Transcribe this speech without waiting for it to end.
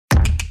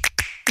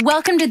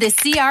Welcome to the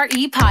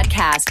CRE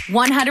Podcast,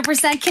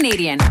 100%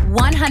 Canadian,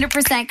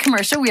 100%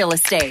 commercial real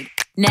estate.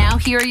 Now,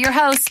 here are your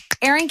hosts,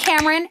 Aaron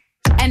Cameron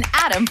and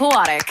Adam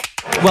Pawlak.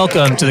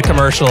 Welcome to the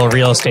Commercial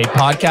Real Estate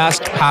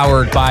Podcast,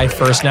 powered by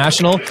First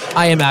National.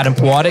 I am Adam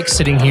Pawlak,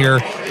 sitting here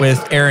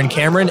with Aaron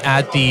Cameron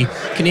at the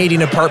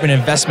Canadian Apartment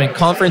Investment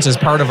Conference as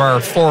part of our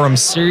forum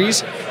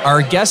series.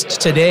 Our guest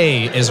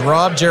today is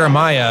Rob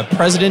Jeremiah,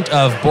 president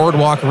of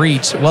Boardwalk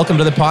REIT. Welcome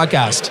to the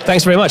podcast.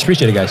 Thanks very much.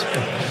 Appreciate it, guys.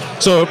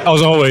 So,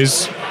 as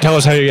always, tell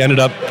us how you ended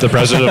up the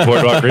president of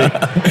Boardwalk REIT.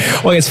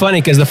 Well, it's funny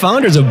because the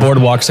founders of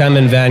Boardwalk, Sam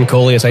and Van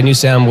Colius, I knew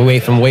Sam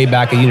from way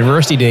back at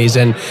university days,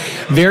 and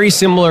very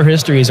similar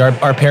histories.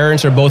 Our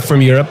parents are both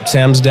from Europe.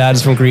 Sam's dad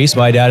is from Greece.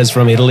 My dad is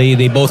from Italy.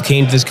 They both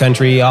came to this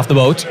country off the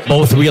boat.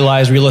 Both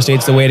realized real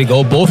estate's the way to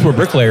go. Both were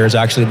bricklayers,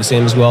 actually, the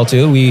same as well,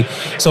 too.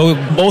 So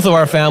both of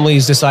our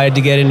families decided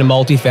to get into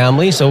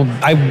multifamily. So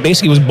I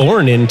basically was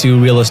born into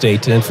real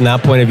estate. And from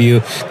that point of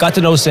view, got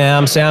to know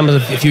Sam. Sam was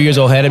a few years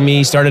ahead of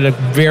me, started a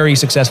very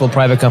successful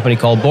private company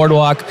called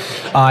Boardwalk.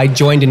 I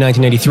joined in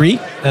 1993,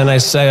 and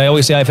I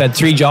always say I've had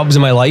 3 jobs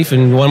in my life,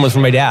 and one was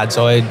from my dad.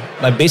 So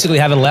I basically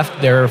haven't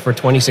left there for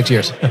 26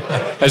 years.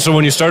 And so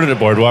when you started at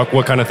Boardwalk,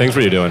 what kind of things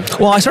were you doing?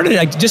 Well, I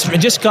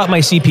just got my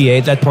CPA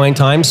at that point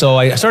in time, so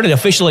I started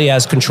officially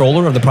as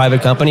controller of the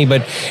private company,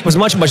 but it was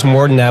much, much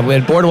more than that.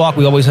 At Boardwalk,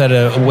 we always had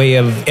a way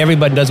of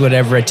everybody does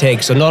whatever it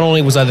takes. So not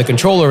only was I the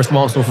controller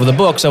responsible for the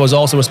books, I was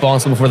also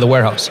responsible for the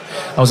warehouse.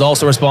 I was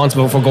also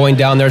responsible for going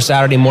down there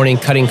Saturday morning,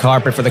 cutting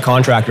carpet for the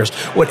contractors.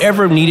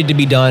 Whatever needed to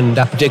be done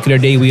that particular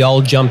day, we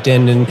all jumped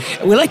in. And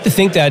we like to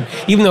think that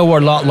even though we're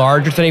a lot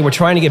larger today, we're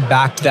trying to get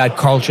back to that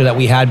culture that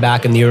we had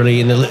back in the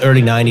early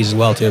 90s as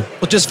well, too.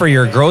 Well, just for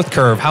your growth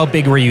curve, how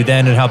big were you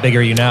then and how big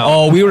are you now?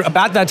 Oh, we were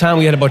about that time,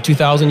 we had about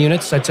 2,000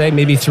 units, I'd say,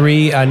 maybe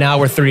 3. Now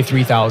we're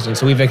 33,000.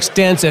 So we've mid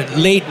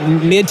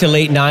to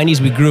late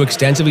 90s, we grew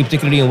extensively,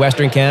 particularly in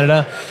Western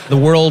Canada. The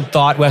world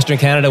thought Western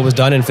Canada was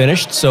done and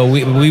finished. So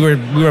we were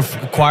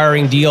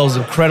acquiring deals,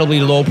 incredibly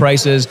low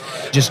prices,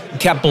 just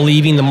kept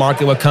believing the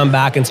market would come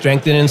back and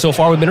strengthen. And so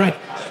far, we've been right.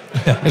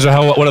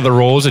 So what are the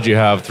roles that you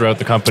have throughout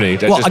the company?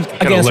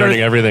 Learning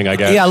everything, I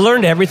guess. Yeah, I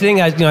learned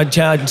everything. I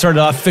started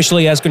off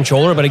officially as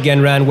controller, but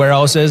again, ran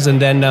warehouses and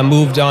then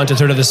moved on to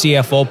sort of the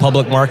CFO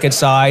public market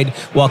side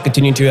while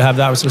continuing to have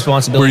that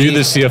responsibility. Were you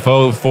the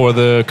CFO for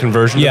the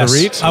conversion to the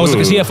REIT? I was the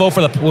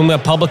CFO when we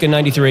went public in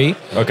 93.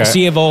 Okay.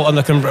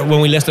 CFO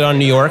when we listed on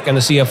New York, and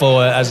the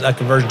CFO as a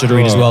conversion to the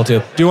REIT as well, too.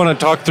 Do you want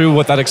to talk through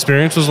what that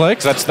experience was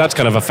like? 'Cause that's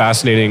kind of a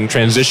fascinating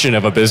transition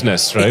of a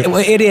business, right?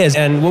 It is.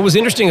 And what was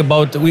interesting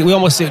about, we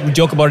almost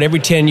joke about it, every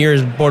 10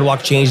 years,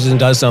 Boardwalk changes and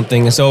does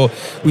something. And so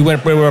we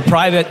were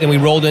private, then we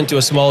rolled into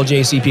a small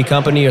JCP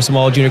company, a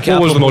small junior capital.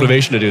 What was the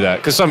motivation to do that?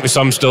 Because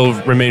some still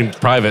remain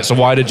private. So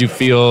why did you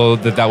feel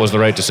that was the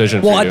right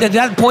decision for you? Well, at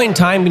that point in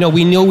time,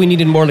 we knew we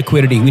needed more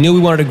liquidity. We knew we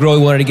wanted to grow,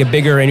 we wanted to get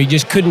bigger, and we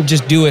just couldn't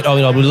just do it.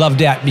 We love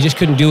debt. We just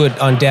couldn't do it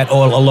on debt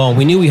all alone.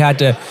 We knew we had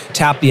to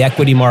tap the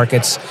equity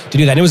markets to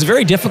do that. And it was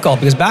very difficult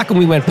because back when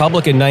we went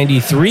public in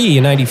 93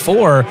 and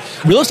 94,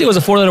 real estate was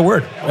a 4-letter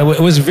word.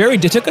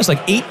 It took us like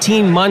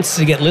 18 months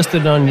to get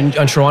listed on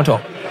Toronto.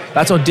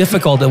 That's how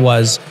difficult it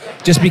was,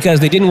 just because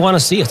they didn't want to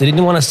see us. They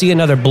didn't want to see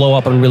another blow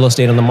up in real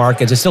estate on the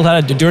markets. It still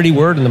had a dirty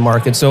word in the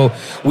market. So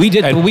we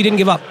didn't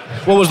give up.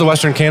 What was the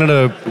Western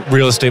Canada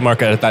real estate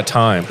market at that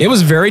time? It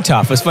was very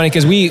tough. It's funny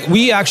because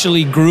we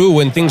actually grew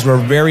when things were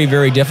very,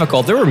 very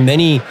difficult. There were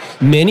many,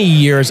 many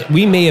years.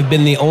 We may have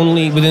been the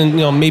only, within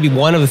maybe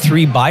one of the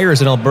 3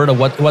 buyers in Alberta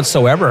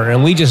whatsoever.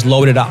 And we just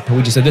loaded up.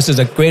 We just said, this is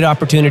a great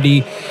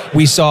opportunity.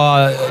 We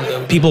saw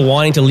people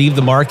wanting to leave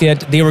the market.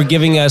 They were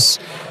giving us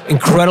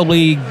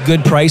incredibly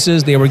good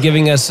prices. They were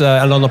giving us,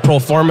 on the pro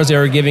formas, they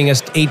were giving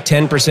us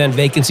 8-10%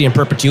 vacancy in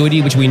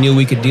perpetuity, which we knew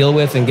we could deal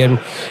with and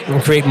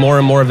create more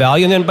and more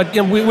value. But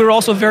we were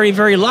also very,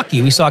 very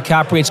lucky. We saw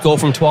cap rates go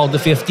from 12 to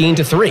 15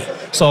 to 3.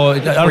 So I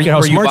don't care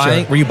how smart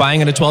you are. Were you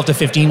buying at a 12 to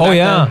 15 Oh,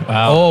 yeah. then?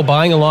 Wow. Oh,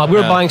 buying a lot. We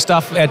were buying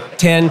stuff at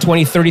 10,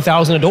 20,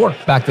 30,000 a door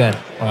back then.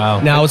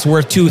 Wow. Now it's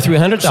worth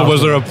 200,000-300,000. So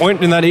was there a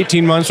point in that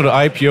 18 months sort of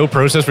IPO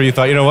process where you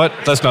thought, you know what,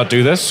 let's not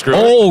do this? Screw it.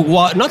 Oh,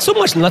 well, not so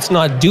much let's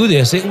not do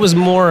this. It was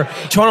more,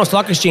 Toronto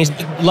Stock Exchange,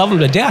 love them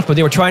to death, but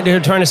they were trying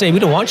to say, we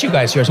don't want you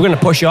guys here, so we're going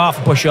to push you off.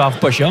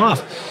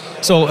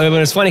 So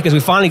it's funny because we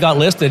finally got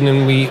listed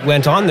and we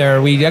went on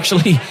there. We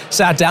actually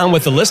sat down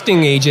with the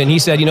listing agent. He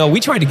said, we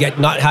tried to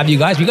not have you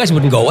guys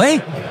wouldn't go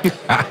away.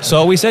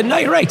 So we said, no,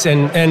 you're right.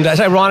 And it's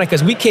ironic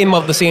because we came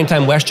out at the same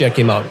time WestJet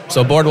came out.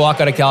 So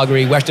Boardwalk out of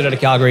Calgary, WestJet out of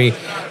Calgary.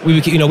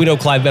 We know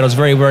Clive Meadows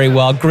very, very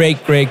well.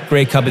 Great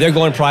company. They're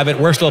going private.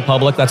 We're still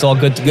public. That's all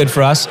good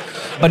for us.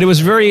 But it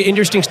was a very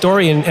interesting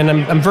story, and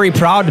I'm very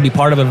proud to be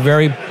part of a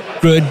very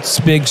good,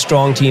 big,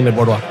 strong team at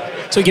Boardwalk.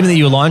 So given that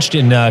you launched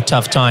in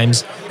tough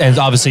times and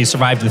obviously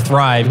survived and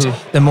thrived,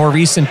 the more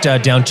recent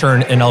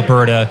downturn in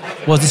Alberta,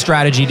 what was the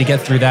strategy to get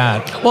through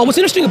that? Well, what's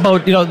interesting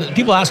about,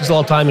 people ask us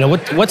all the time,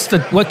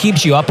 what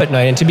keeps you up at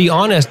night? And to be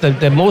honest,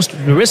 the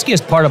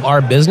riskiest part of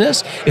our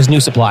business is new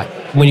supply.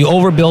 when you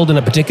overbuild in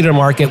a particular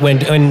market,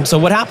 so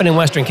what happened in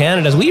Western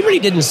Canada is we really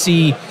didn't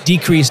see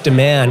decreased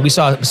demand. We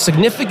saw a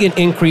significant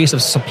increase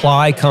of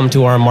supply come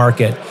to our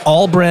market,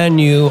 all brand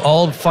new,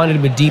 all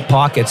funded with deep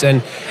pockets.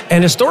 And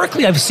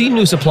historically, I've seen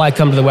new supply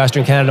come to the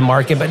Western Canada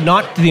market, but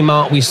not to the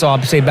amount we saw,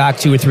 say, back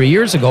 2 or 3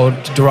 years ago,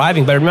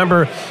 deriving. But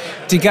remember,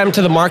 to get them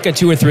to the market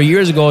 2 or 3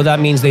 years ago, that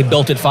means they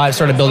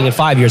started building it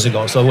 5 years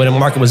ago. So when the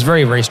market was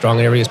very, very strong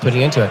and everybody was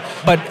putting into it.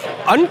 But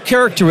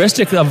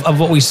uncharacteristic of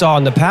what we saw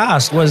in the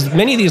past was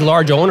many of these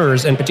large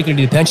owners, and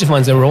particularly the pension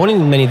funds that were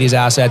owning many of these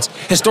assets,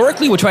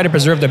 historically would try to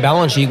preserve their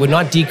balance sheet, would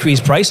not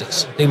decrease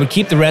prices. They would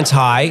keep the rents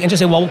high and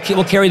just say, well,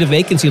 we'll carry the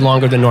vacancy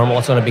longer than normal.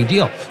 It's not a big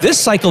deal. This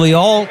cycle, they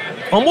all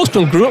almost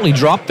congruently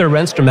dropped their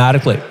rents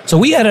dramatically. So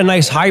we had a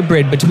nice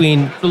hybrid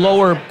between the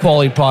lower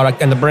quality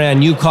product and the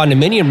brand new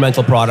condominium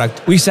rental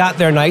product. We sat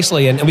there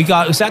nicely, and we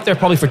sat there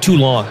probably for too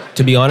long,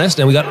 to be honest,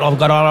 and we got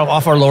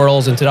off our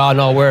laurels and said,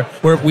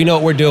 we know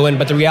what we're doing.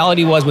 But the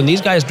reality was, when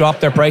these guys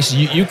dropped their prices,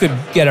 you could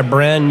get a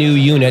brand new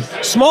unit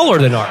smaller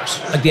than ours.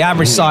 Like the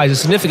average size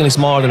is significantly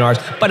smaller than ours,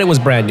 but it was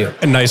brand new.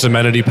 A nice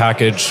amenity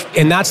package.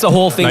 And that's the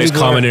whole thing. Nice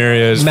common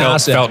areas.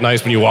 Massive. Felt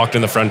nice when you walked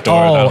in the front door.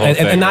 Oh,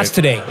 and that's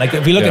today. Like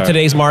if you look at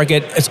today's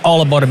market, it's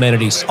all about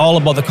amenities, all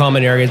about the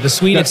common areas. The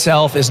suite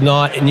itself is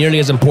not nearly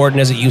as important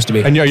as it used to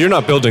be. And you're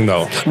not building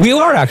though. We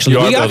are actually.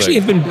 We actually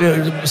have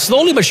been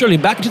slowly but surely.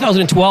 Back in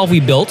 2012, we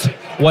built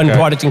one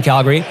product in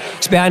Calgary,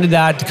 expanded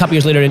that a couple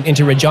years later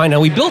into Regina.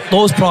 We built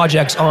those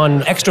projects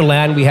on extra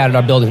land we had at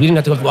our buildings. We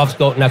didn't have to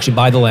go out and actually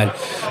buy the land.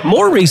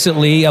 More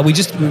recently,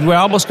 we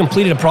almost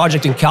completed a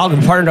project in Calgary.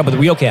 We partnered up with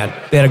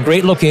RioCan. They had a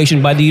great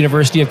location by the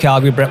University of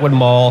Calgary, Brentwood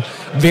Mall.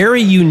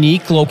 Very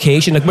unique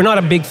location. Like, we're not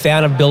a big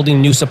fan of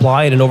building new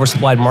supply in an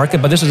oversupplied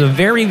market, but this is a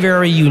very,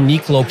 very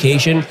unique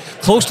location,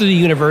 close to the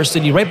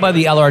university, right by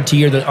the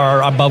LRT or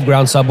our above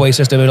ground subway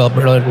system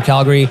in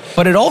Calgary.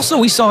 But it also,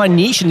 we saw a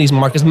niche in these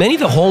markets. Many of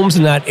the homes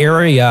in that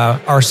area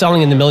are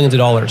selling in the millions of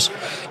dollars.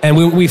 And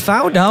we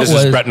found out this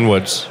is Bretton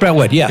Woods.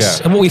 Brentwood, yes.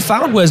 Yeah. And what we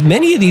found was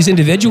many of these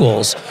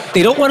individuals,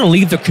 they don't want to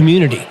leave the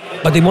community,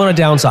 but they want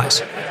to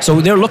downsize. So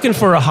they're looking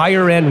for a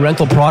higher end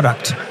rental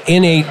product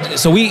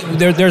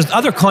there's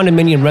other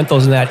condominium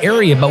rentals in that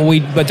area,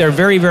 but they're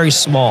very, very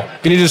small.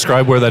 Can you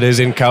describe where that is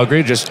in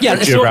Calgary? Just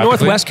it's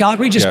northwest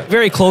Calgary,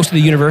 very close to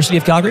the University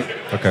of Calgary.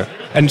 Okay.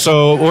 And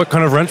so, what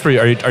kind of rents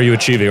are you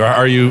achieving? Or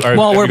are you going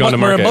to market?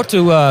 We're about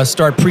to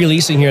start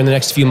pre-leasing here in the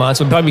next few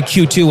months. It'll probably be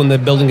Q2 when the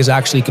building is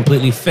actually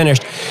completely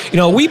finished.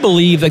 We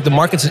believe like the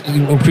market's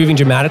improving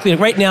dramatically.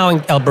 Right now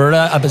in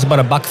Alberta, it's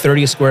about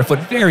 $1.30 a square foot,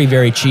 very,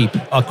 very cheap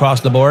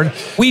across the board.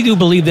 We do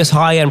believe this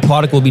high-end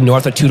product will be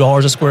north of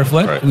 $2 a square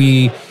foot.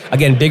 Right.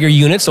 Again, bigger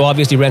units, so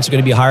obviously rents are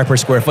going to be higher per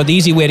square foot. The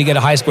easy way to get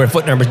a high square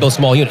foot number is build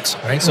small units,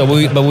 right? So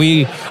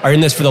we are in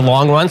this for the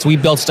long run. So we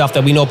build stuff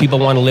that we know people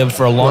want to live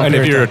for a long period.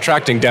 And if you're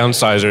attracting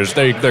downsizers,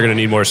 they're going to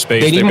need more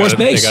space. They need more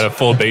space. They got a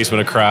full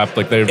basement of crap.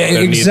 Like they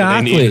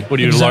exactly. need. What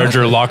do you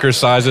larger locker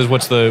sizes?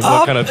 What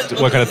kind of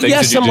things?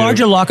 Yes, did you some do?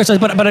 larger locker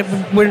sizes, but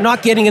we're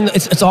not getting in.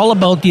 It's all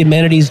about the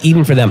amenities,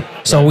 even for them.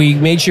 So we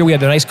made sure we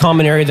have the nice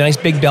common area, the nice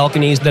big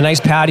balconies, the nice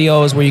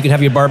patios where you can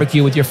have your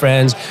barbecue with your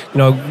friends.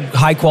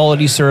 High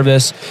quality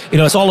service.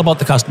 It's all about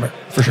the customer,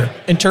 for sure.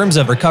 In terms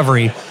of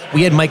recovery,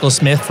 we had Michael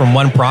Smith from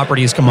One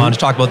Properties come on to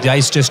talk about the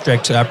Ice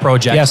District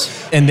project.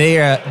 Yes. And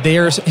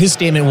his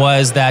statement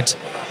was that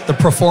the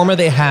pro forma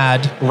they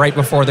had right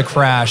before the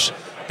crash,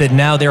 that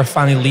now they're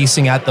finally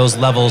leasing at those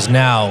levels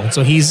now.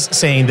 So he's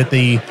saying that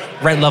the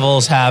rent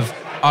levels have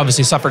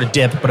obviously suffered a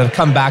dip, but have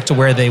come back to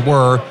where they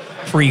were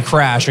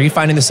pre-crash. Are you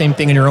finding the same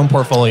thing in your own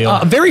portfolio?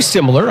 Very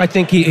similar. I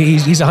think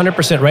he's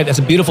 100% right. That's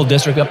a beautiful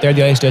district up there,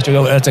 the Ice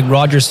District. That's like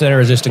Rogers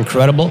Center is just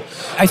incredible.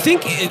 I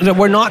think that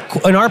we're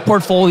not, in our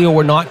portfolio,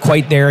 we're not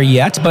quite there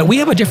yet, but we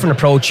have a different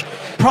approach.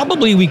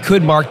 Probably we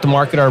could mark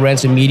our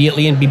rents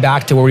immediately and be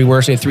back to where we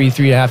were, say,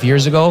 3.5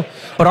 years ago.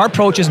 But our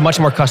approach is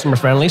much more customer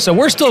friendly. So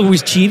we're still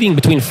achieving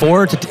between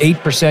 4 to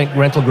 8%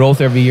 rental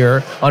growth every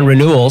year on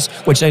renewals,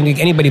 which I think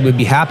anybody would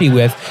be happy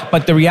with.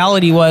 But the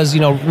reality was,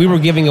 we were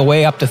giving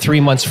away up to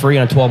 3 months free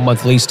on a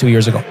 12-month lease 2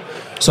 years ago.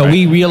 So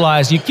we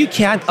realized you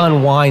can't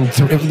unwind.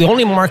 The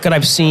only market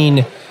I've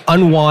seen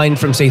unwind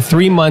from, say,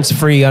 3 months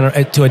free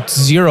to a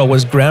zero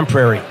was Grand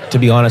Prairie, to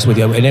be honest with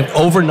you. And it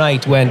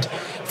overnight went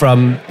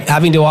from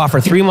having to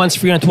offer 3 months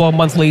free on a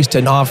 12-month lease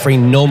to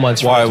offering no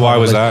months free. Why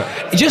was that?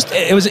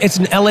 It's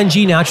an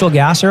LNG natural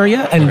gas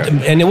area,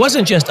 and it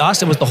wasn't just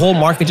us. It was the whole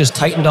market just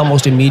tightened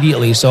almost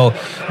immediately. So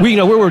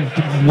we were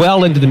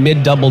well into the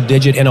mid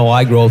double-digit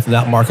NOI growth in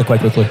that market quite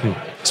quickly.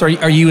 So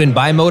are you in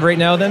buy mode right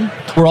now then?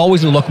 We're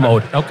always in look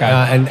mode. Okay.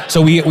 And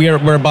so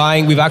we're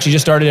buying. We've actually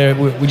just started.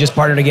 We just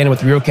partnered again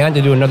with RioCan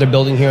to do another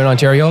building here in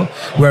Ontario,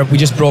 where we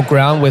just broke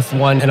ground with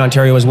one in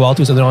Ontario as well,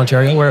 too, Southern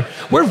Ontario, where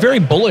we're very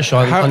bullish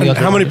on the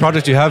How many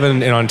projects do you have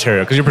in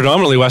Ontario? Because you're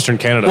predominantly Western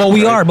Canada. Well,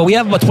 we are, but we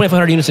have about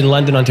 2,500 units in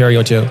London,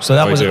 Ontario, too.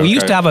 So we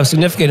used to have a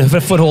significant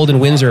foothold in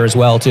Windsor as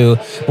well, too.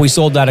 But we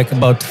sold that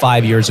about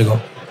 5 years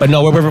ago. But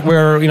no,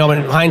 we're in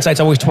hindsight's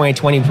always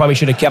 2020. We probably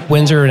should have kept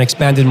Windsor and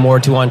expanded more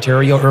to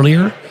Ontario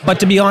earlier. But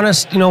to be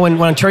honest,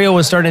 when Ontario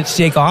was starting to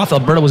take off,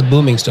 Alberta was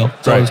booming still.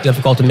 So it was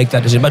difficult to make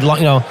that decision. But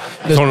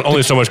there's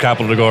only so much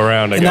capital to go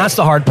around. And that's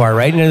the hard part,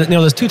 right?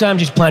 There's 2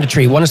 times you plant a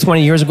tree. One is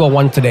 20 years ago,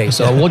 one today.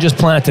 So we'll just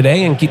plant it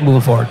today and keep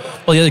moving forward.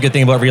 Well, the other good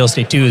thing about real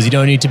estate too is you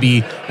don't need to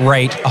be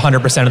right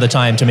 100% of the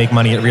time to make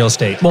money at real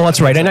estate. Well, that's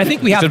right. And I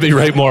think we have to be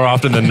right more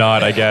often than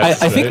not, I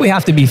guess. I think we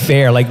have to be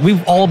fair. Like,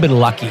 we've all been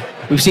lucky.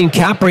 We've seen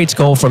cap rates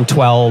go from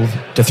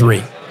 12 to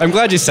 3. I'm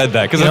glad you said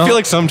that, because I feel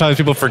like sometimes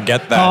people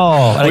forget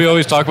that. We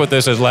always talk about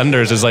this as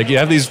lenders, is like you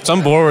have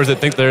some borrowers that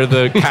think they're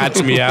the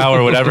cat's meow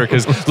or whatever,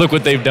 because look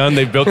what they've done.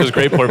 They've built this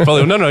great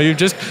portfolio. No, you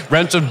just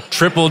rents have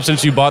tripled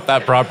since you bought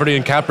that property,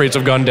 and cap rates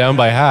have gone down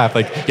by half.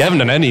 Like, you haven't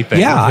done anything.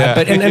 Yeah.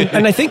 But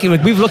and I think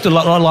we've looked at a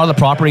lot of the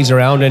properties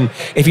around, and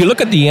if you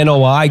look at the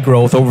NOI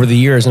growth over the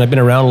years, and I've been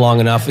around long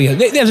enough,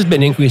 there's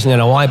been an increase in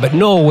NOI, but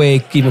no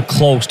way even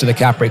close to the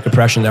cap rate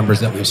compression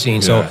numbers that we've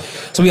seen. So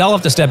we all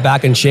have to step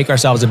back and shake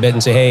ourselves a bit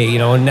and say,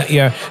 hey,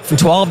 from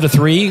 12 to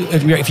 3,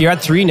 if you're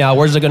at 3 now,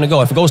 where's it going to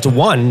go? If it goes to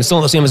 1, it's still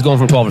not the same as going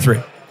from 12 to 3.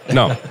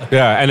 No.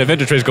 Yeah, and if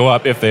interest rates go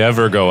up, if they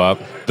ever go up,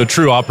 the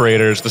true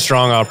operators, the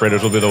strong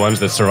operators will be the ones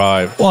that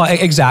survive. Well,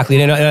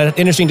 exactly. And an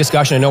interesting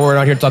discussion. I know we're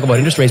not here to talk about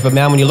interest rates, but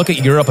man, when you look at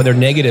Europe and their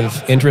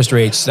negative interest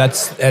rates,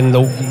 it's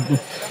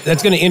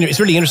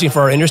really interesting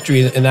for our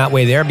industry in that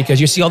way there, because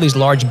you see all these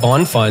large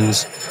bond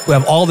funds who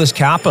have all this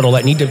capital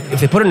that need to,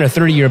 if they put it in a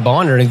 30-year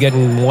bond, they're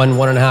getting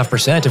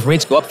 1.5%. If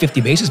rates go up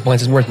 50 basis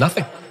points, it's worth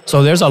nothing.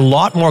 So there's a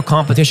lot more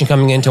competition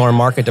coming into our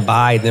market to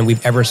buy than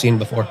we've ever seen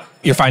before.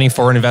 You're finding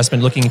foreign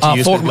investment looking to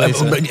use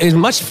as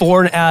much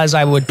foreign as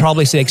I would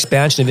probably say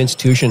expansion of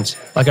institutions.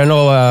 Like, I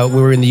know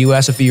we were in the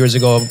U.S. a few years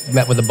ago,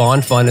 met with a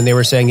bond fund, and they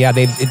were saying,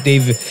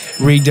 they've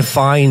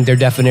redefined their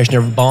definition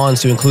of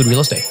bonds to include real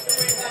estate.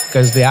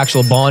 Because the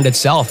actual bond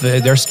itself,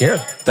 they're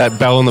scared. That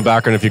bell in the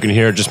background, if you can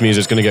hear it, just means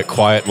it's going to get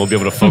quiet and we'll be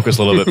able to focus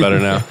a little bit better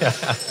now.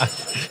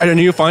 And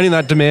are you finding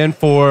that demand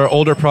for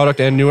older product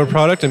and newer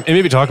product? And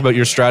maybe talk about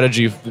your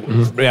strategy.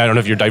 Mm-hmm. I don't know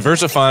if you're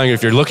diversifying,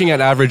 if you're looking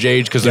at average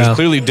age, because there's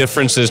clearly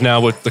differences now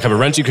with the kind of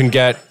rents you can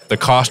get, the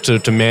cost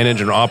to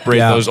manage and operate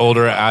those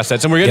older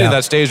assets. And we're getting to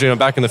that stage,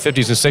 back in the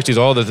 50s and 60s,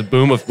 all the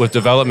boom with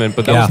development.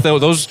 But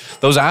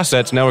those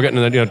assets, now we're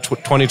getting to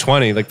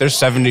 2020, like they're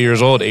 70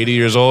 years old, 80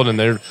 years old, and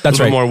they're a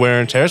little more wear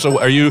and tear. So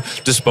are you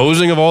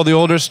disposing of all the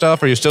older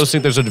stuff? Or you still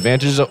think there's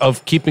advantages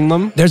of keeping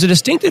them? There's a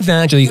distinct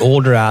advantage of the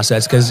older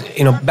assets, because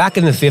back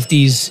in the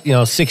 50s,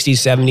 60s,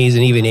 70s,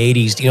 and even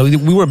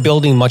 80s, we were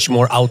building much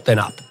more out than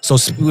up. So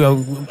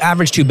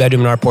average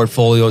 2-bedroom in our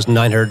portfolio is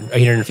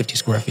 850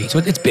 square feet. So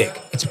it's big.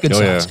 It's a good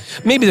size. Yeah.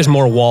 Maybe there's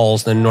more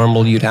walls than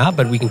normal you'd have,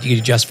 but we can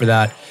adjust for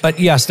that. But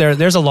yes,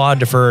 there's a lot of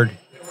deferred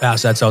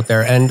assets out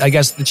there. And I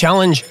guess the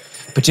challenge,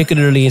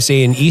 particularly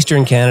say in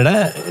Eastern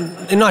Canada,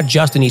 and not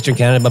just in Eastern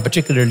Canada, but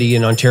particularly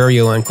in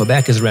Ontario and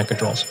Quebec, is rent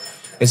controls.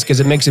 It's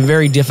because it makes it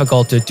very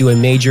difficult to do a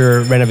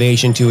major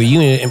renovation to a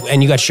unit,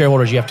 and you got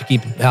shareholders you have to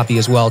keep happy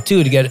as well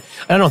too.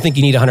 I don't think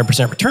you need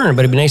 100% return,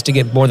 but it'd be nice to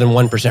get more than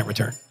 1%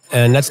 return.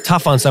 And that's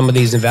tough on some of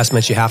these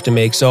investments you have to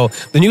make. So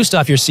the new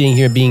stuff you're seeing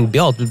here being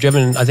built,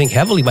 driven, I think,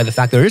 heavily by the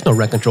fact there is no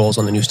rent controls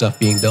on the new stuff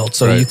being built.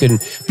 So you can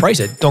price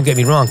it. Don't get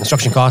me wrong.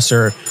 Construction costs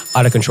are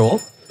out of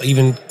control.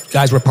 Even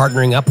guys we're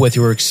partnering up with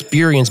who are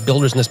experienced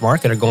builders in this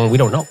market are going, we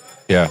don't know.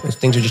 Yeah.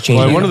 Things are just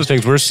changing. Well, one of the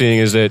things we're seeing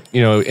is that,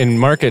 in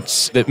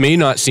markets that may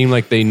not seem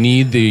like they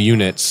need the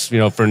units,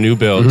 for new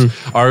builds,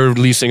 are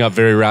leasing up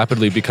very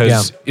rapidly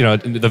because,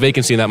 the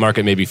vacancy in that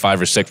market may be 5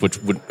 or 6, which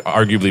would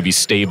arguably be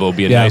stable,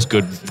 be a nice,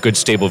 good,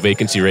 stable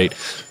vacancy rate.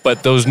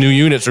 But those new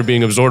units are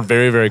being absorbed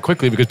very, very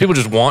quickly because people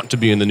just want to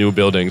be in the new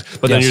buildings.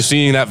 But then you're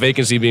seeing that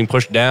vacancy being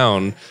pushed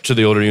down to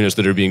the older units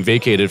that are being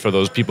vacated for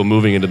those people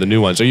moving into the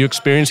new ones. Are you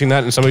experiencing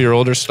that in some of your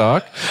older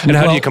stock? And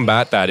how do you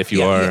combat that if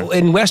you are?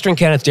 In Western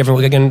Canada, it's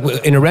different. Again,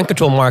 in a rent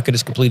control market,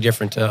 it's completely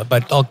different.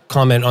 But I'll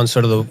comment on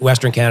sort of the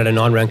Western Canada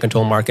non-rent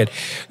control market.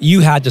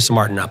 You had to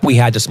smarten up. We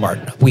had to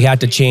smarten up. We had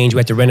to change. We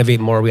had to renovate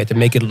more. We had to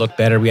make it look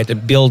better. We had to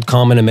build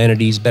common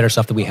amenities, better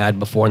stuff that we had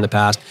before in the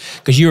past.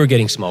 Because you were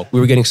getting smoked.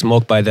 We were getting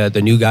smoked by the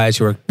new guys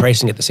who were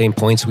pricing at the same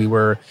points we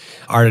were.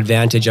 Our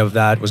advantage of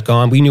that was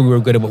gone. We knew we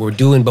were good at what we were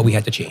doing, but we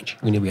had to change.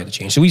 We knew we had to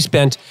change. So we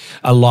spent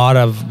a lot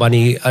of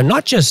money,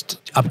 not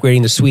just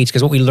upgrading the suites,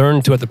 because what we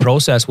learned throughout the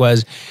process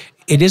was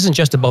it isn't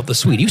just about the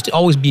suite. It used to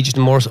always be just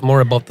more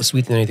about the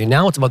suite than anything.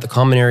 Now it's about the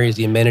common areas,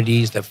 the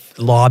amenities, the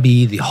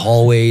lobby, the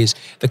hallways.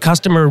 The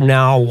customer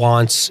now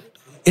wants,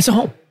 it's a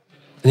home.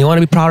 And they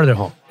want to be proud of their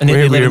home. And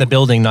they live in the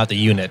building, not the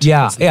unit.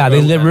 Yeah,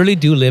 they really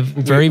do live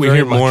very, we very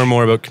hear much. more and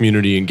more about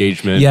community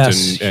engagement.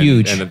 Yes,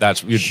 huge. And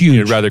that's, huge.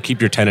 You'd rather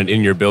keep your tenant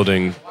in your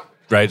building,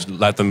 right?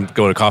 Let them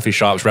go to coffee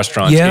shops,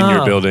 restaurants in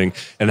your building,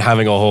 and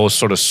having a whole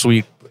sort of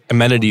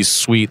amenities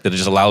suite that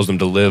just allows them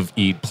to live,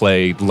 eat,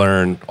 play,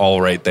 learn,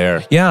 all right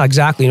there. Yeah,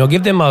 exactly.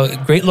 Give them a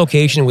great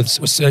location. With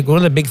one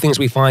of the big things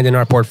we find in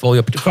our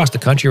portfolio across the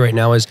country right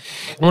now is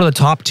one of the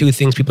top 2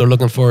 things people are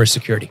looking for is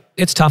security.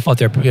 It's tough out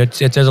there.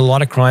 There's a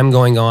lot of crime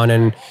going on,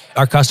 and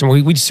our customer,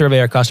 we survey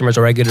our customers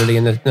regularly,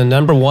 and the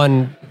number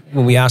one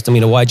when we asked them,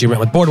 why'd you rent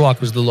with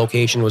Boardwalk, was the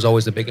location was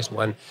always the biggest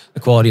one, the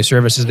quality of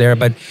service is there.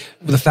 But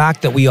the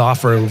fact that we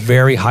offer a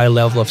very high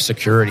level of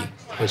security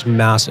was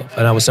massive.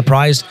 And I was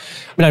surprised.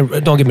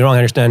 Don't get me wrong, I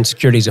understand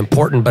security is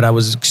important, but I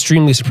was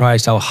extremely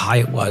surprised how high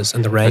it was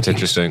in the rankings. That's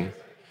interesting.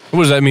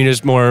 What does that mean?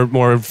 Is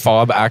more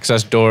fob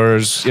access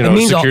doors,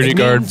 security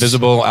guard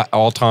visible at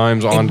all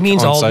times on site? It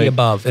means all the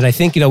above. And I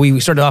think, we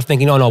started off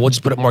thinking, no, we'll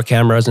just put up more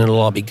cameras and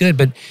it'll all be good.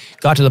 But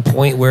got to the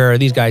point where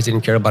these guys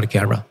didn't care about a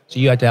camera. So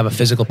you had to have a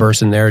physical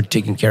person there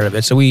taking care of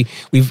it. So we've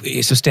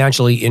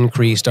substantially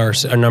increased our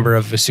number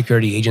of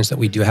security agents that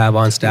we do have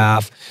on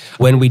staff.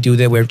 When we do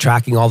that, we're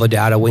tracking all the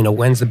data. We know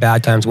when's the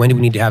bad times, when do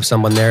we need to have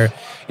someone there.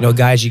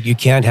 Guys, you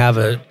can't have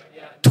a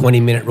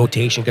 20-minute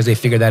rotation because they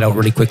figure that out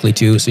really quickly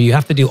too. So you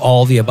have to do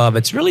all the above.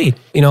 It's really,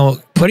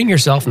 putting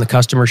yourself in the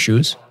customer's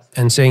shoes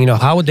and saying,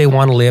 how would they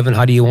want to live and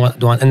how do you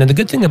want. And then the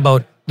good thing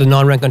about the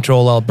non-rent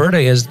control Alberta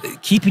is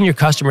keeping your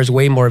customers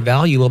way more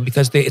valuable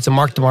because it's a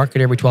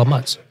mark-to-market every 12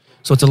 months.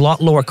 So it's a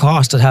lot lower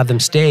cost to have them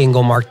stay and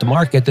go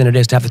mark-to-market than it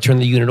is to have to turn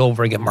the unit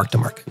over and get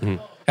mark-to-market.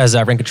 Mm-hmm. Has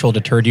rent control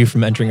deterred you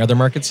from entering other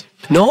markets?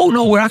 No,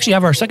 we actually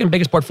have our second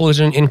biggest portfolios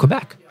in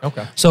Quebec.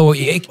 Okay. So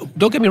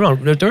don't get me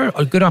wrong, there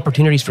are good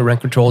opportunities for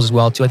rent controls as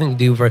well too. I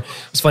think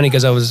it's funny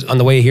because I was on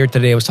the way here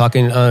today. I was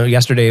talking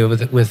yesterday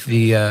with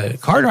the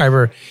car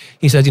driver.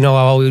 He said, we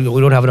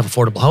don't have enough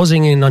affordable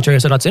housing in Ontario. I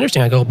said, that's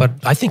interesting. I go, but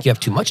I think you have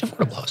too much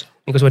affordable housing.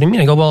 He goes, what do you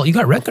mean? I go, well, you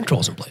got rent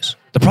controls in place.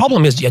 The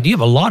problem is, you have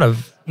a lot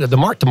of the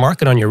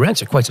mark-to-market on your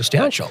rents are quite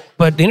substantial.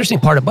 But the interesting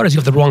part about it is you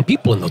have the wrong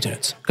people in those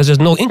units because there's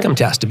no income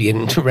test to be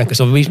in rent.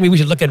 So maybe we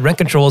should look at rent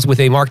controls with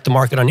a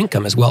mark-to-market on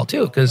income as well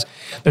too, because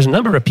there's a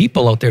number of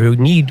people out there who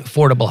need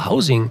affordable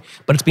housing,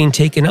 but it's being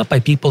taken up by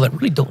people that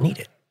really don't need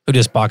it. Who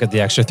just pocket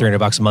the extra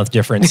 $300 a month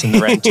difference in the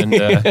rent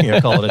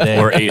and call it a day,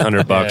 or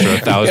 $800 or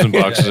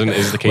 $1,000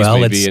 is the case. Well,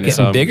 maybe it's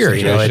getting bigger.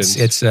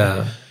 It's.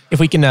 If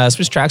we can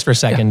switch tracks for a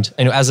second,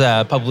 as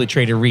a publicly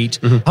traded REIT,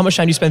 how much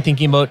time do you spend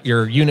thinking about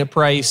your unit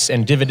price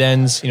and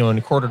dividends, on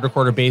a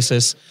quarter-to-quarter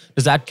basis?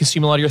 Does that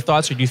consume a lot of your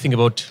thoughts, or do you think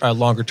about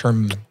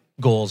longer-term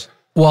goals?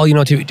 Well,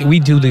 we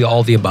do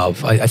all the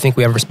above. I think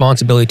we have a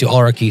responsibility to all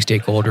our key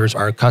stakeholders,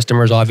 our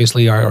customers,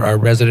 obviously, our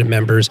resident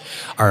members,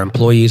 our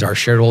employees, our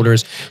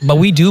shareholders. But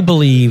we do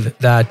believe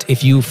that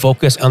if you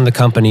focus on the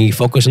company,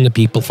 focus on the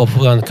people,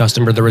 focus on the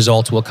customer, the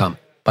results will come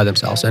by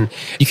themselves. And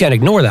you can't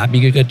ignore that, but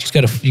you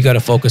got to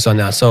focus on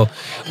that. So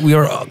we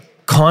are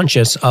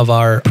conscious of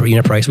our per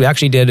unit price. We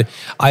actually did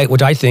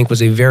what I think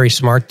was a very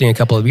smart thing a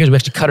couple of years. We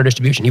actually cut our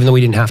distribution, even though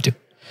we didn't have to.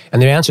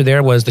 And the answer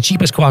there was the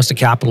cheapest cost of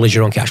capital is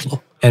your own cash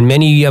flow. And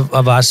many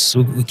of us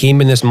who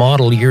came in this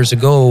model years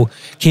ago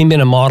came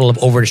in a model of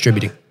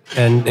over-distributing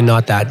and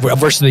not that.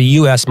 Versus the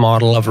US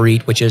model of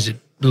REIT, which is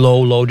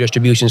low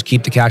distributions,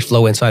 keep the cash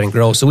flow inside and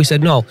grow. So we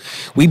said, no,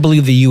 we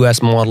believe the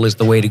US model is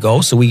the way to go.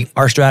 So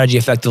our strategy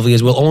effectively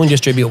is we'll only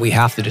distribute what we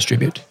have to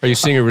distribute. Are you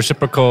seeing a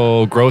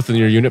reciprocal growth in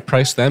your unit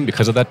price then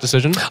because of that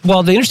decision?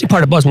 Well, the interesting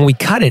part was when we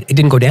cut it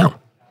didn't go down.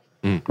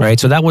 Right,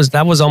 so that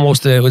was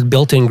almost it was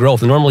built-in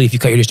growth. And normally, if you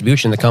cut your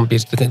distribution, the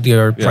company's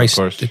your price, of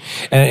course.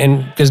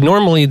 And because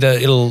normally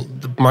the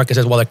market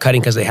says, well, they're cutting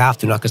because they have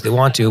to, not because they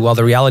want to. Well,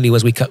 the reality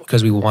was we cut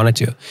because we wanted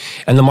to,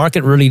 and the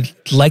market really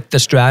liked the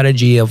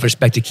strategy of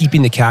respect to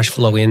keeping the cash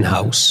flow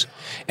in-house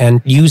and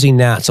using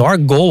that. So our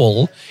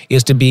goal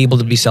is to be able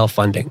to be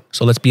self-funding.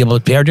 So let's be able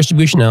to pay our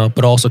distribution out,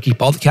 but also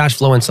keep all the cash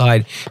flow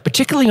inside,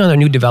 particularly on our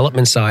new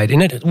development side.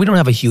 And we don't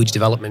have a huge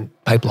development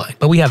pipeline,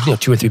 but we have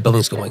 2 or 3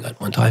 buildings going at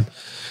one time.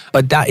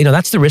 But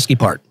that's the risky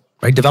part,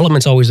 right?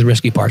 Development's always the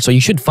risky part. So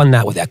you should fund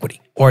that with equity,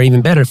 or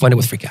even better, fund it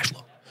with free cash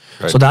flow.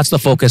 Right. So that's the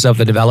focus of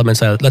the development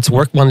side. Let's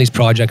work on these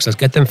projects. Let's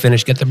get them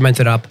finished, get them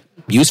rented up,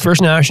 use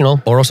First National,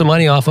 borrow some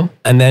money off them,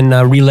 and then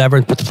re-lever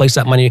and place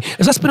that money.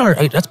 Because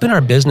that's been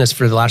our business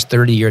for the last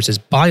 30 years: is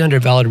buy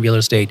undervalued real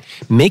estate,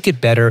 make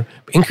it better,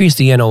 increase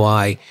the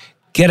NOI,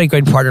 get a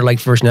great partner like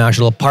First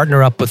National,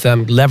 partner up with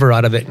them, lever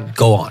out of it, and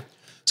go on.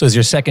 So is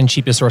your second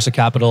cheapest source of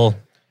capital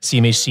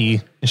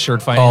CMHC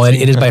insured financing? Oh,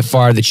 it is by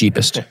far the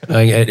cheapest.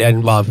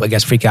 And well, I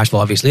guess free cash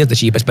flow obviously is the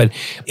cheapest, but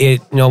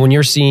when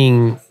you're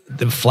seeing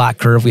the flat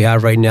curve we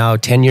have right now,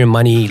 10-year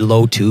money,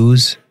 low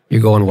 2s,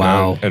 you're going,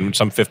 wow. And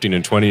some 15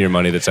 and 20-year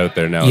money that's out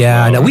there now.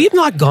 Yeah, well. No, we've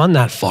not gone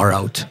that far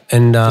out.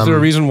 And is there a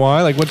reason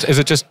why? Is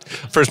it just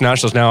First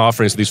National's now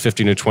offering these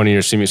 15 to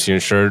 20-year CMHC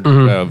insured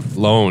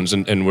loans,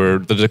 and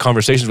the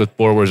conversations with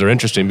borrowers are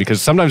interesting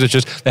because sometimes it's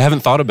just they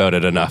haven't thought about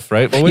it enough,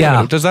 right? Well, wait a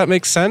minute, does that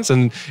make sense?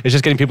 And it's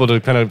just getting people to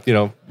kind of,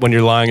 when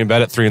you're lying in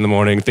bed at 3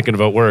 a.m. thinking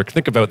about work,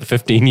 think about the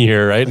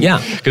 15-year, right? Yeah.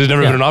 Because it's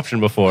never been an option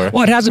before.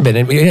 Well, it hasn't been.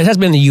 It has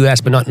been in the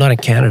US, but not in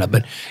Canada.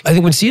 But I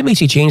think when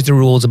CMHC changed the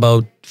rules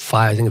about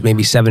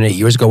 7-8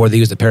 years ago, where they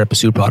used the pari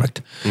passu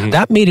product,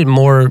 that made it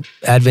more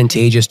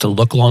advantageous to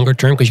look longer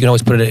term because you can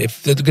always put it,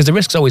 because the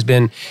risk's always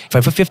been, if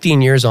I put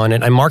 15 years on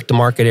it, I mark the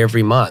market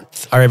every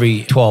month or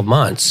every 12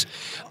 months,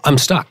 I'm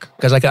stuck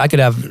because I could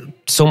have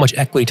so much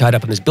equity tied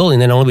up in this building,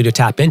 then the only way to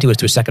tap into it is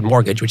through a second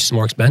mortgage, which is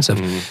more expensive.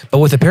 But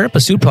with the pari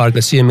passu product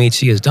that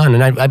CMHC has done,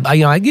 and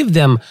I give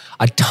them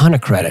a ton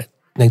of credit.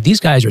 Like, these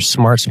guys are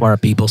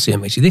smart people,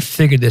 CMHC. They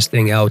figured this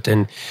thing out.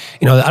 And,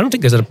 I don't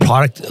think there's a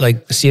product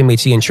like the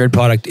CMHC insured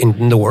product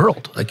in the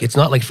world. Like, it's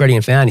not like Freddie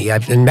and Fannie.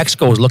 And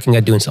Mexico was looking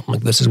at doing something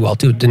like this as well,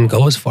 too. It didn't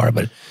go as far,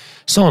 but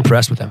so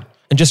impressed with them.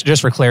 And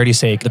just for clarity's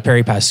sake, the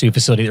Perry Passu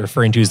facility they're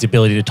referring to is the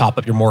ability to top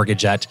up your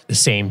mortgage at the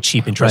same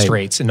cheap interest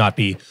rates and not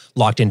be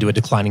locked into a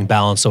declining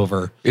balance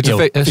over. It's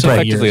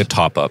effectively a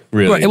top up,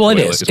 really. Right. Well, it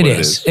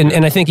is.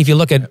 And I think if you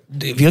look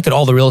at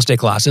all the real estate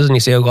classes and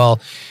you say, well,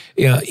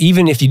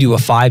 even if you do a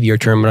 5-year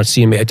term on a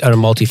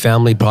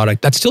multifamily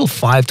product, that's still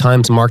 5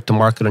 times mark to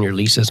market on your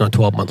leases on a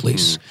 12-month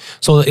lease.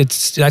 So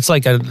that's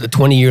like a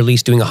 20-year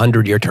lease doing a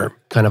 100-year term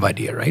kind of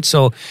idea, right?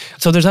 So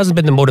there hasn't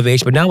been the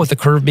motivation, but now with the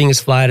curve being as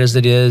flat as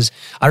it is,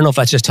 I don't know if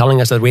that's just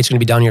telling us that the rate's going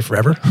to be down here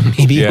forever.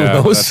 Maybe, who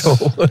knows?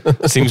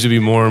 Seems to be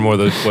more and more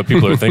what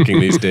people are thinking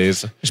these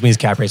days. Which means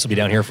cap rates will be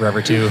down here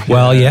forever too.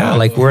 Well,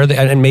 like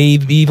and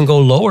maybe even go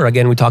lower.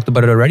 Again, we talked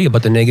about it already,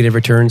 about the negative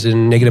returns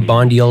and negative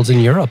bond yields in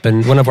Europe.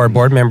 And one of our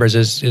board members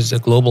is a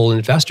global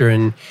investor,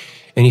 and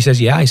he says,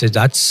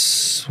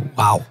 that's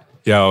wow.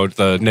 Yeah,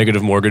 the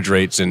negative mortgage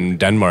rates in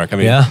Denmark. I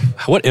mean,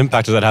 what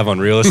impact does that have on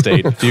real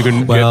estate? If you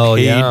can get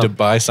paid to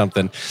buy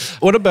something.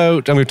 What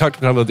about, and we've talked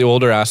about the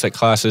older asset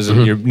classes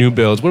and your new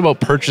builds. What about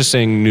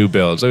purchasing new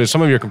builds? I mean,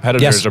 some of your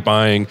competitors are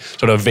buying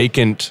sort of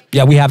vacant.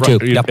 Yeah, we have too.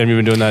 And you've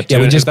been doing that too.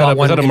 Yeah, we just is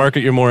that a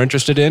market you're more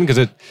interested in? Because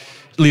at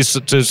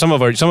least to some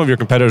of your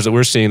competitors that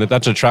we're seeing,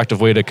 that's an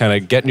attractive way to kind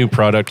of get new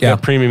product,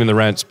 get premium in the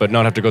rents, but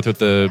not have to go through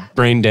the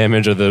brain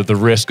damage or the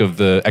risk of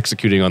the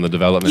executing on the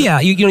development. Yeah,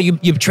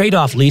 you trade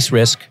off lease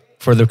risk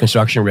for the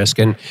construction risk,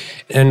 and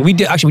we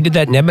did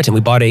that in Edmonton.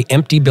 We bought a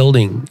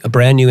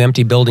brand new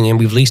empty building, and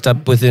we've leased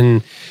up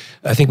within.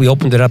 I think we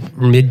opened it up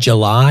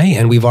mid-July,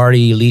 and we've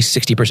already leased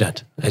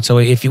 60%. And so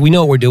we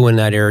know what we're doing in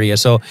that area.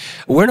 So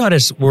we're not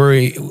as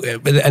worried.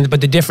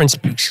 But the difference,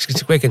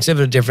 quick and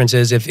simple difference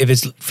is if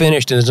it's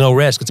finished and there's no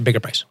risk, it's a bigger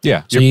price.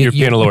 Yeah, so you're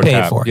paying a lower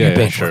cap. You're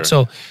paying for it.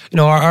 So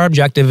our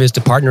objective is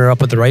to partner up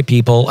with the right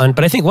people.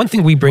 But I think one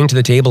thing we bring to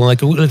the table,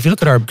 like if you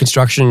look at our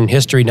construction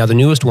history now, the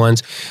newest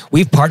ones,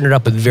 we've partnered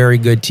up with very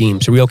good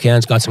teams.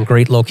 RioCan's got some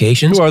great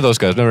locations. Who are those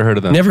guys? Never heard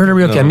of them. Never heard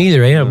of RioCan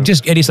either. Eh?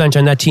 Just Eddie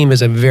Sunshine. That team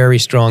is a very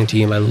strong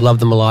team. I love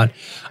them a lot.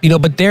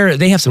 But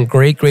they have some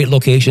great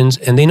locations,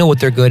 and they know what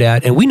they're good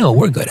at, and we know what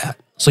we're good at.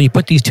 So you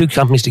put these two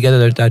companies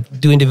together that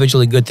do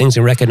individually good things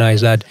and recognize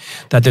that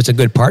there's a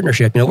good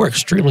partnership. We're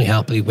extremely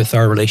happy with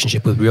our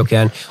relationship with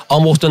RioCan.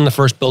 Almost done the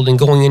first building,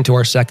 going into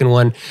our second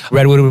one.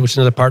 Redwood, which is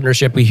another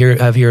partnership we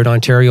have here in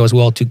Ontario as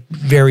well. Two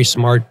very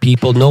smart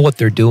people, know what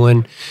they're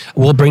doing.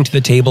 We'll bring to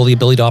the table the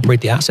ability to operate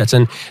the assets.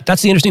 And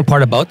that's the interesting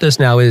part about this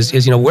now is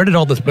where did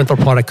all this rental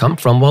product come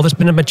from? Well, there's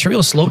been a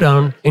material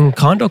slowdown in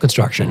condo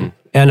construction.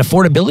 And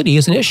affordability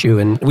is an issue,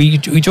 and we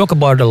joke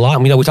about it a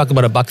lot. We talk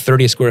about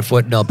 $1.30 a square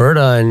foot in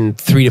Alberta and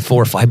 $3 to $4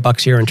 or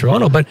 $5 here in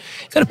Toronto. But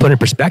you got to put it in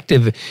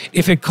perspective.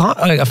 If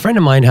a friend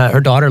of mine,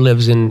 her daughter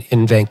lives in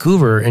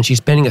Vancouver, and she's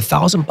spending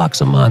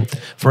 $1,000 a month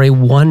for a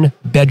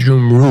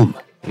 1-bedroom room.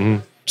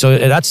 Mm. So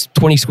that's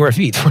 20 square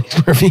feet,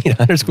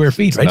 100 square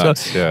feet, right?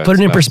 Nuts. So put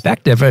it in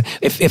perspective.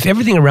 If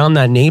everything around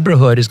that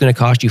neighborhood is going to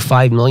cost you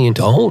 $5 million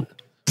to own,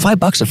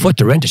 $5 a foot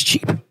to rent is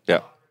cheap. Yeah.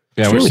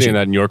 Yeah, we're seeing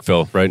that in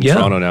Yorkville, right? In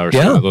Toronto now, we're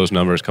seeing those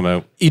numbers come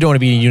out. You don't want to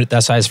be in a unit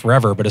that size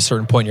forever, but at a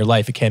certain point in your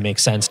life, it can make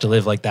sense to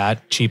live like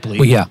that cheaply.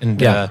 Well,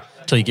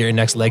 until you get your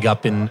next leg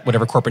up in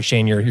whatever corporate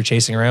chain you're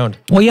chasing around.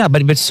 Well, yeah,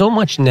 but so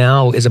much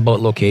now is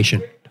about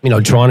location.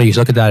 Toronto, you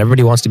look at that,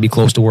 everybody wants to be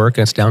close to work,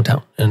 and it's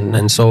downtown.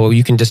 And so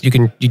you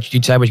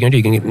decide what you're going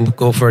to do. You can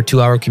go for a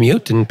 2-hour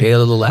commute and pay a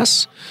little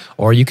less,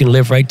 or you can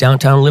live right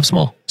downtown and live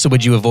small. So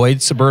would you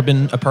avoid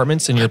suburban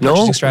apartments in your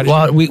purchasing strategy?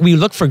 Well, we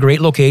look for great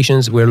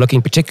locations. We're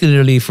looking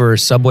particularly for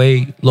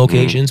subway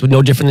locations,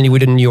 no different than you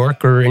would in New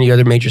York or any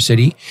other major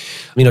city.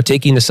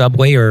 Taking the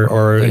subway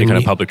or any kind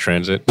of public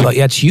transit. Well,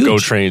 yeah, it's huge. GO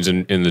trains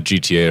in the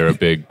GTA are a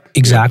big...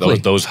 Exactly.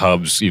 Those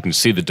hubs, you can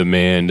see the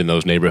demand in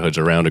those neighborhoods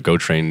around a GO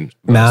train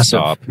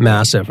stop.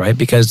 Massive, right?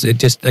 Because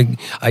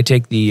I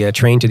take the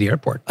train to the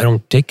airport. I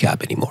don't take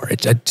cab anymore.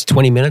 It's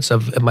 20 minutes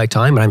of my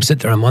time, and I'm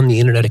sitting there. I'm on the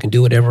internet. I can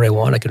do whatever I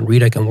want. I can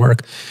read. I can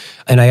work.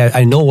 And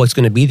I know what's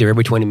going to be there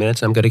every 20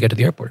 minutes. I'm going to get to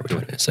the airport every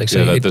 20 minutes.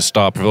 The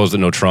stop, for those that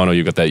know Toronto,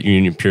 you've got that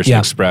Union Pearson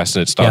Express,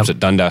 and it stops at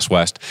Dundas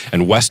West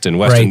and Weston.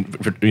 Weston,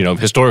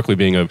 historically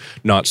being a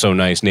not so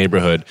nice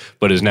neighborhood,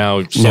 but is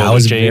now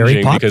slowly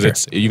changing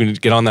because you can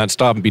get on that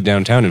stop and be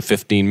downtown in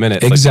 15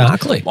 minutes.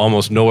 Exactly. Like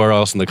almost nowhere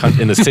else in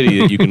the city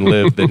that you can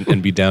live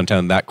and be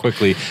downtown that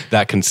quickly,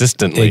 that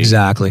consistently.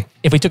 Exactly.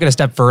 If we took it a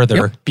step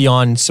further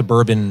beyond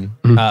suburban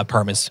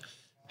apartments,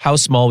 how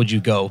small would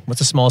you go? What's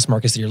the smallest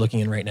markets that you're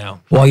looking in right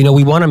now? Well,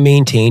 we want to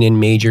maintain in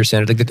major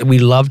centers. We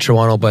love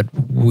Toronto, but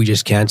we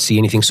just can't see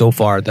anything so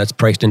far that's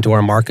priced into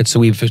our market. So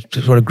we've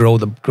sort of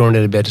grown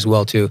it a bit as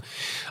well too.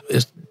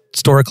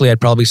 Historically, I'd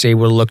probably say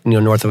we're looking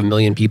north of 1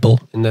 million people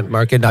in the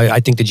market. I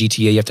think the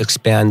GTA, you have to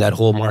expand that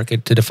whole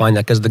market to define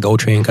that because of the GO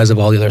train, because of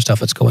all the other stuff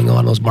that's going on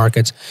in those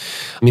markets.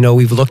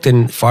 We've looked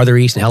in farther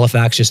east in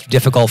Halifax, just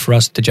difficult for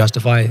us to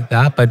justify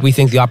that, but we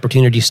think the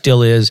opportunity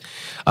still is,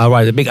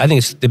 I think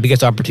it's the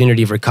biggest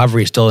opportunity of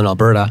recovery is still in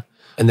Alberta.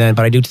 But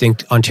I do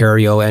think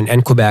Ontario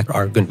and Quebec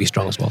are going to be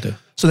strong as well too.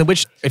 So then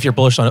if you're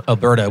bullish on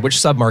Alberta, which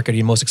submarket are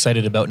you most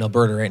excited about in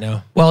Alberta right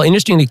now? Well,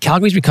 interestingly,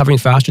 Calgary's recovering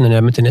faster than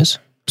Edmonton is.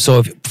 So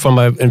if, from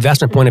an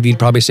investment point of view, you'd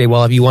probably say,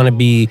 well, if you want to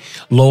be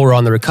lower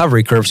on the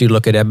recovery curve, so you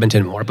look at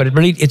Edmonton more. But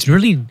it's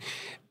really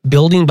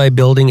building by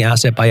building,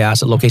 asset by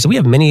asset location. We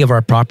have many of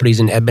our properties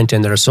in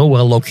Edmonton that are so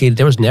well located,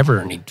 there was never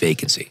any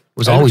vacancy. It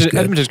was always good.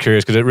 Edmonton's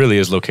curious because it really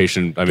is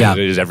location. I mean, it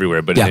is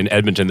everywhere. But in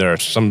Edmonton, there are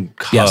some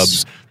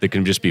hubs that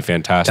can just be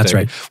fantastic. That's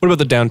right. What about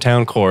the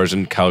downtown cores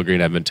in Calgary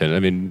and Edmonton?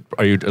 I mean,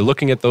 are you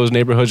looking at those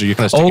neighborhoods, or are you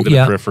kind of sticking to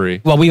the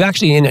periphery? Well, we've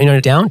actually, in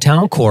our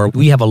downtown core,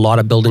 we have a lot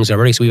of buildings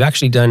already. So we've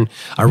actually done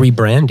a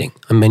rebranding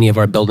on many of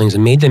our buildings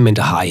and made them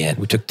into high-end.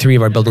 We took 3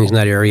 of our buildings in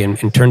that area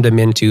and turned them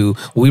into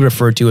what we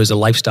refer to as a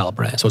lifestyle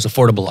brand. So it's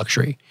affordable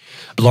luxury.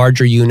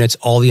 Larger units,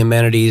 all the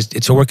amenities.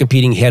 So we're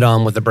competing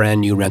head-on with a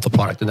brand new rental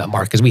product in that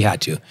market because we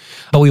had to.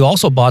 But we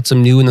also bought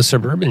some new in the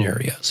suburban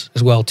areas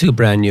as well too,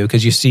 brand new,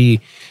 because you see,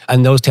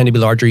 and those tend to be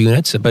larger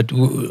units. But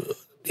the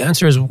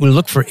answer is we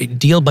look for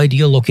deal by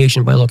deal,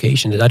 location by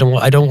location. I don't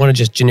want to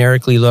just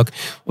generically look. It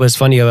was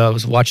funny, I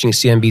was watching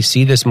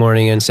CNBC this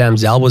morning and Sam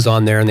Zell was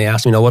on there and they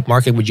asked me, what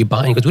market would you buy?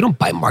 And he goes, we don't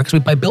buy markets, we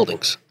buy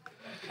buildings.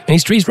 And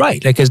he's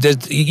right, because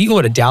you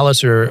go to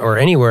Dallas or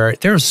anywhere,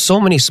 there are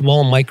so many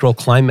small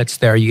microclimates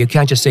there. You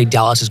can't just say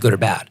Dallas is good or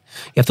bad.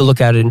 You have to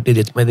look at it in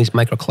these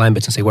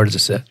microclimates and say, where does it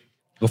sit?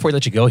 Before we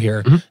let you go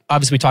here,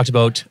 obviously we talked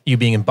about you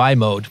being in buy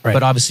mode,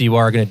 but obviously you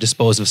are going to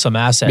dispose of some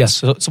assets. Yes.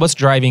 So what's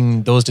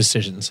driving those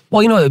decisions?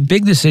 Well, a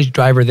big decision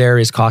driver there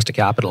is cost of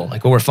capital.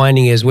 Like what we're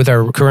finding is with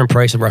our current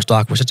price of our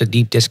stock, we're such a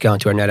deep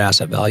discount to our net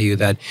asset value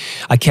that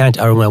I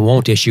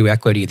won't issue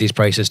equity at these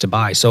prices to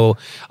buy. So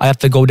I have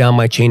to go down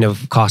my chain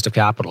of cost of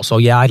capital. So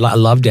I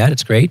love debt.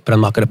 It's great, but I'm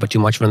not going to put too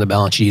much on the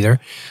balance sheet either.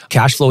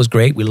 Cash flow is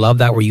great. We love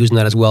that. We're using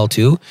that as well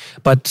too.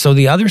 But so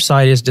the other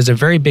side is there's a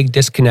very big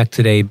disconnect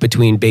today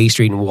between Bay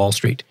Street and Wall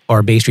Street.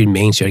 Or Bay Street and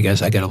Main Street, I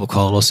guess we'll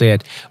call it, we'll say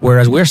it.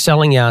 Whereas we're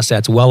selling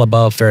assets well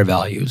above fair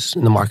values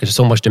in the market. There's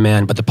so much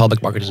demand, but the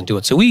public market doesn't do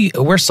it. So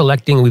we're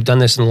selecting, we've done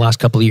this in the last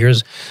couple of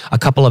years, a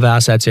couple of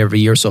assets every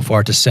year so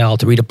far to sell,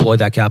 to redeploy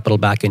that capital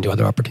back into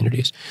other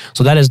opportunities.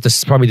 So that is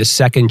probably the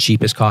second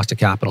cheapest cost of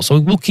capital. So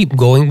we'll keep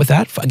going with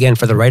that, again,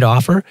 for the right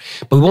offer.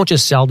 But we won't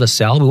just sell to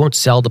sell. We won't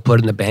sell to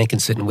put in the bank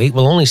and sit and wait.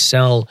 We'll only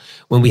sell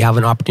when we have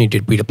an opportunity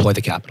to redeploy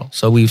the capital.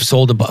 So we've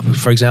sold,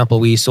 for example,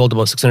 we sold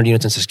about 600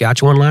 units in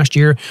Saskatchewan last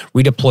year,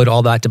 redeployed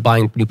all that to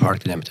buying new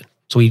product in Edmonton.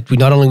 So we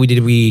not only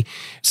did we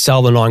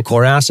sell the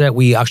non-core asset,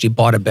 we actually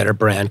bought a better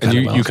brand. And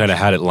you kind of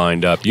had it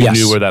lined up. You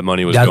knew where that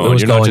money was going.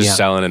 You're not just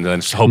selling and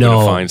then hoping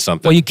to find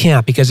something. Well, you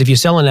can't, because if you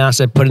sell an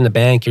asset, put it in the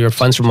bank, your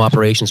funds from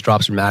operations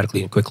drops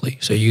dramatically and quickly.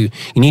 So you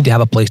need to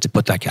have a place to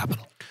put that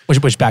capital.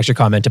 Which backs your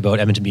comment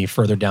about Edmonton being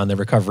further down the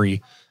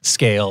recovery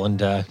scale and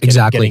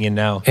getting in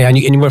now.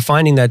 And we're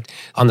finding that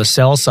on the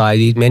sell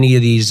side, many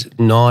of these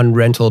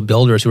non-rental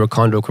builders who are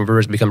condo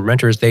converters become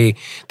renters, they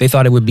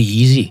thought it would be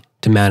easy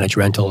to manage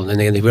rental, and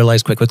they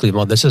realized quite quickly,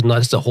 well, this is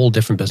a whole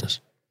different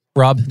business.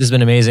 Rob, this has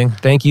been amazing.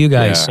 Thank you,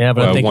 guys. Yeah,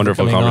 but a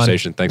wonderful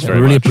conversation. Thanks very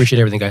much. We really appreciate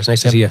everything, guys.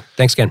 Nice to see you.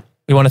 Thanks again.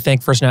 We want to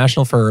thank First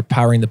National for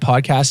powering the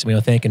podcast. We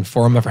want to thank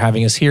Informa for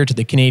having us here to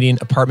the Canadian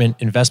Apartment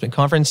Investment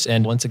Conference.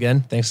 And once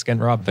again, thanks again,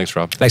 Rob. Thanks,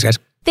 Rob. Thanks, guys.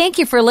 Thank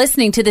you for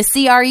listening to the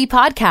CRE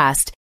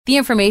podcast. The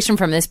information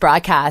from this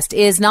broadcast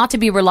is not to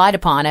be relied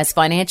upon as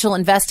financial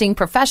investing,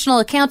 professional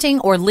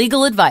accounting, or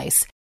legal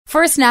advice.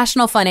 First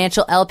National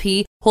Financial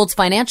LP holds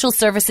Financial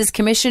Services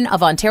Commission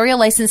of Ontario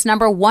license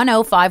number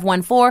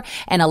 10514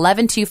 and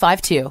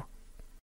 11252.